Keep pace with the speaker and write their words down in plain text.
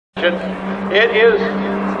It is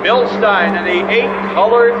Bill Stein in the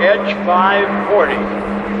 8-color Edge 540.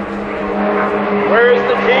 Where is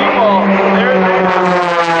the team? Well, there they are.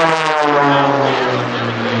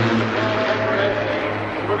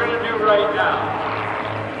 We're going to do right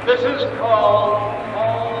now. This is called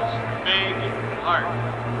Paul's Big Heart,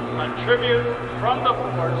 a tribute from the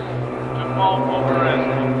force to Paul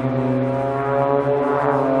Poveresky.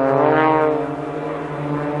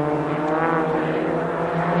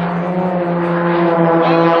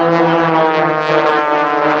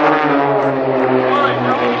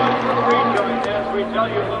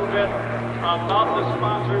 About the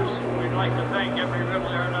sponsors, we'd like to thank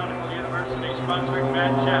Embry-Riddle Aeronautical University sponsoring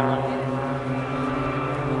Matt Chapman.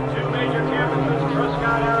 Two major campuses,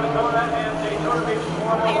 Prescott, Arizona and Daytona Beach,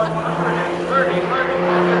 Florida, 130 learning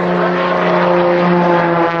centers ready to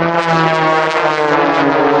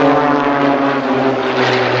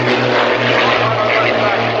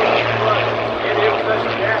It is the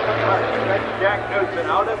Jack of Hearts. That's Jack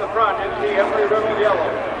Knutson. Out in the front is the Embry-Riddle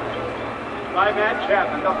yellow. By Matt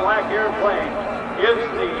Chapman, the black airplane is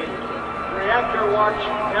the Reactor Watch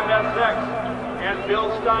MSX, and Bill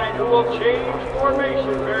Stein, who will change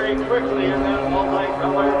formation very quickly in that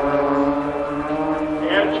multi-color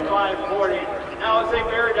Edge 540. Now as they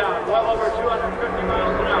bear down, well over 250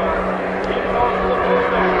 miles an hour, keep off the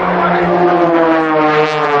pullback.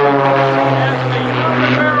 As the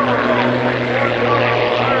barrel goes,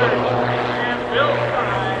 and Bill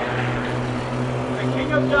Stein, the King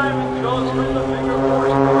of Diamonds, goes from the finger four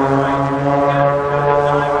straight right into the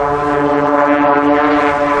diamond.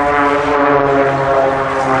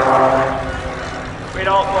 We'd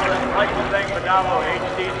also like to thank Madamo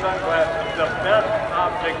HD Sunglasses, the best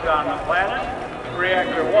optics on the planet.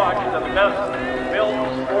 Reactor Watch, the best built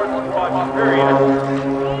sports watch period.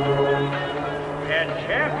 And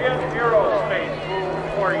Champion Aerospace, who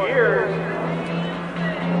for years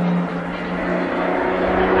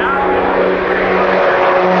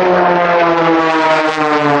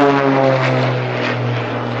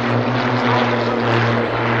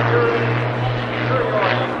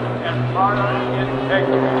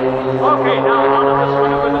Okay, now on to this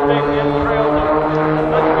one with the big trail.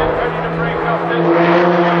 Let's get ready to break up this.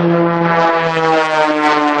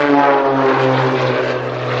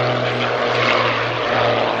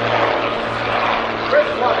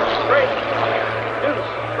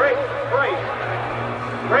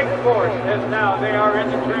 Break force as now they are in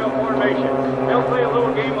the trail formation. They'll play a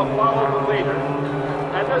little game of follow the leader.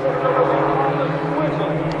 And this is the release of the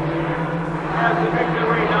swizzle as they make their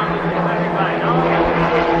way down to the second line.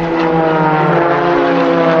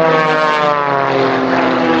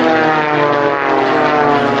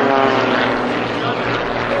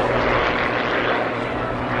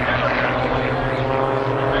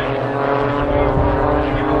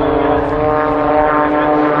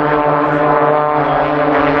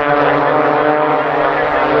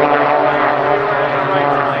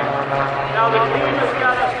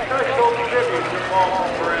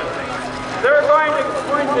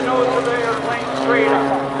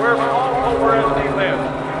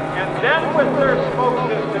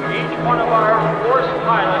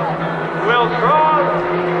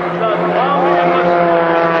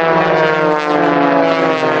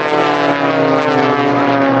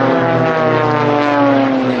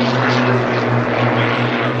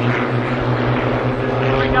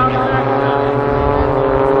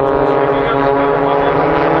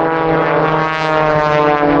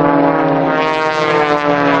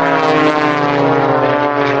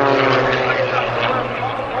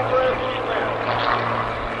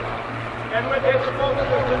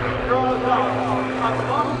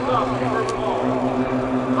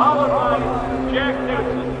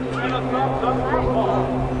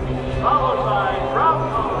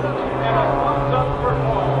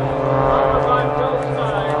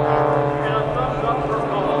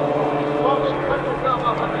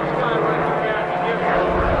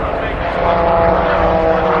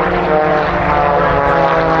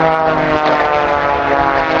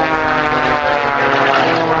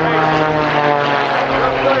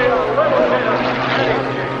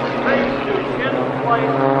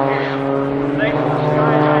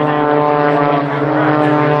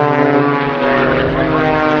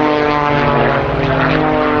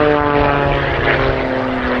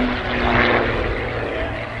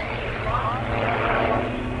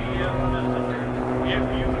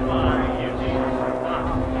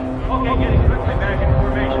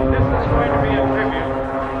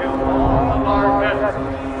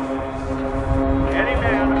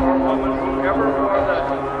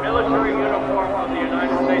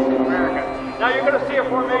 Now you're going to see a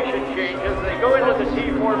formation changes. They go into the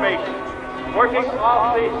T formation. Working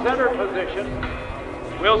off the center position,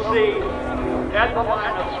 we'll see at the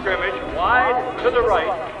line of scrimmage, wide to the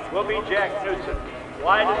right will be Jack Knutson.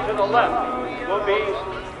 Wide to the left will be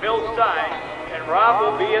Bill Stein, and Rob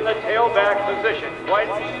will be in the tailback position. Quite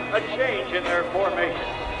a change in their formation.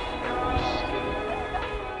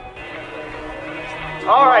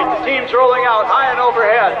 All right, the team's rolling out high and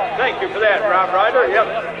overhead. Thank you for that, Rob Ryder.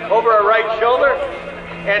 Yep, over a right shoulder.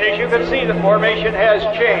 And as you can see, the formation has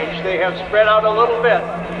changed. They have spread out a little bit.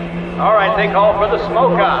 All right, they call for the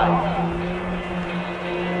smoke on.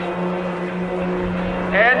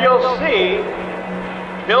 And you'll see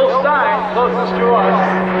Bill Stein closest to us.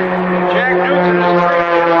 Jack Knutson is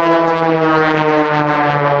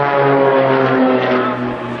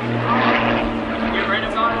get ready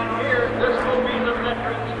to go here. This will be the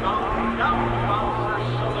veterans bouncer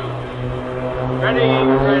salute. Ready,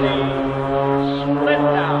 split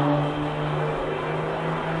down.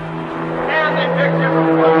 And they picked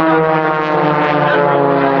everyone up.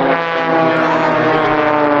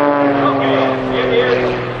 Okay, it is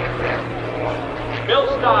Bill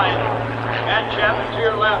Stein and Chapman to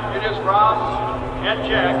your left. It is Rob and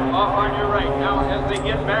Jack off on your right. Now, as they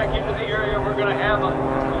get back into the area, we're going to have a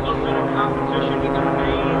little bit of competition in the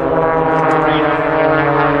main arena.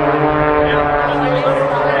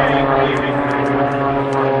 And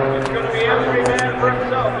it's going to be every man for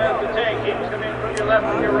himself as the tag teams come in from your left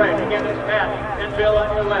and your right. Again, it's Pat and Bill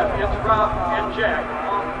on your left. It's Rob and Jack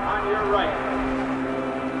on your right.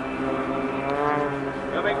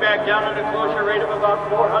 Coming back down at a closure rate of about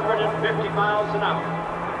 450 miles an hour.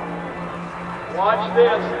 Watch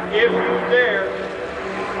this, if you dare.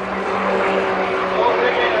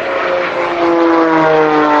 Open in.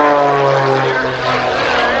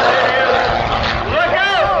 Look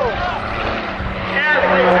out! As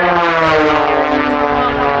they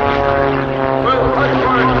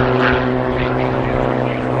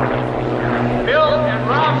Bill and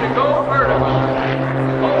Rob to go vertical.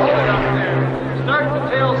 Hold it up there. Start the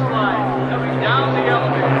tail slide. Coming down the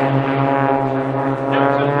elevator.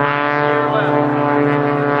 Knutson to your left.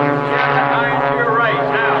 Chapman high to your right.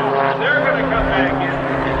 Now, they're going to come back in.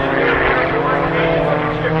 And then you're going to go on cage with the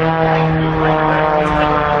chip. Do like that.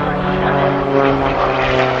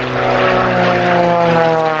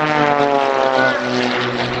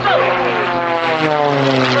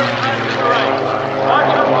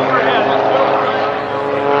 Watch up overhead.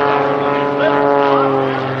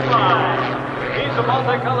 He's a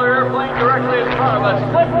multicolor airplane directly in front of us.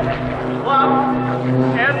 Flip, flop,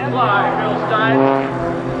 and fly. Bill Stein,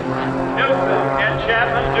 Knutson, and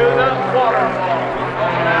Chapman do the waterfall.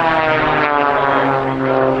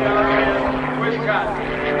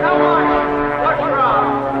 Now watch Rob.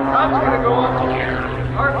 Rob's going to go up,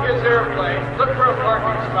 park his airplane, look for a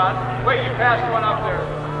parking spot. Wait, you passed one up there,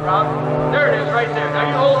 Rob. There it is, right there. Now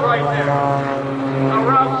you hold right there. Now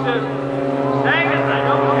Rob says, dang it, I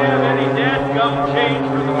don't have any dadgum change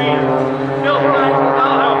for the meter. Bill Stein,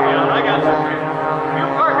 I'll help you out. I got this here. You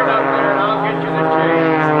park it up there and I'll get you the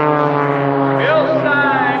change. Bill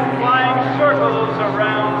Stein flying circles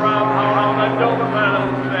around Rob Holland. Don't let him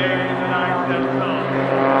say that I said so.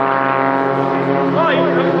 Well, he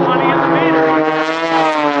put money in the meter.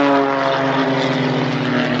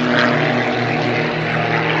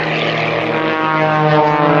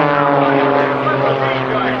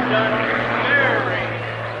 Done very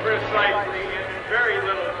precisely in very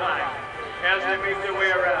little time as they make their way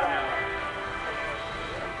around now.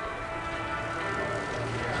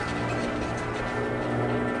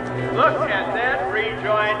 Look at that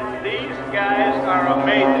rejoin. These guys are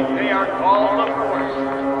amazing. They are called the Force.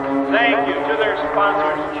 Thank you to their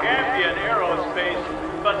sponsors, Champion Aerospace,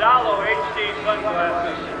 Badalo HD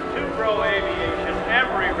Sunglasses, Two-Pro Aviation,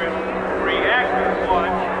 Embry-Riddle, Reactive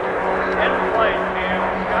Watch, In-Flight Cam,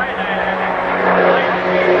 Skydynamic, Light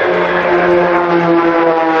Speed.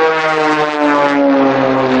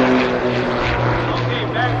 Okay,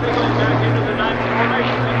 back into the ninth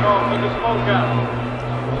formation they call for the smoke out.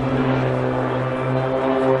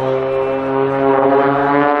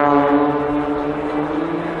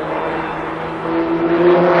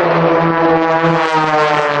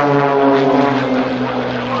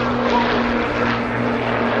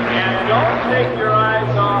 Take your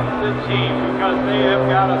eyes off the team because they have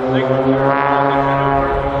got a signature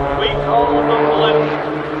maneuver. We call them the blitz.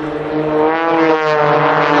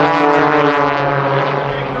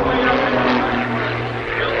 Make the way up in the line.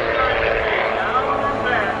 Bill Stein down and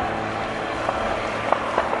back.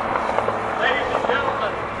 Ladies and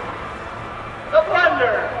gentlemen, the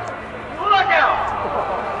Blender. Look out!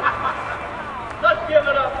 Let's give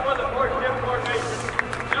it up for the 4-ship formation.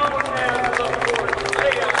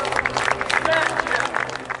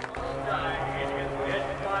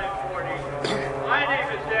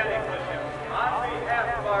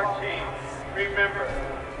 remember,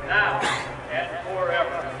 now and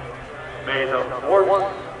forever, may the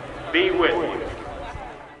force be with you.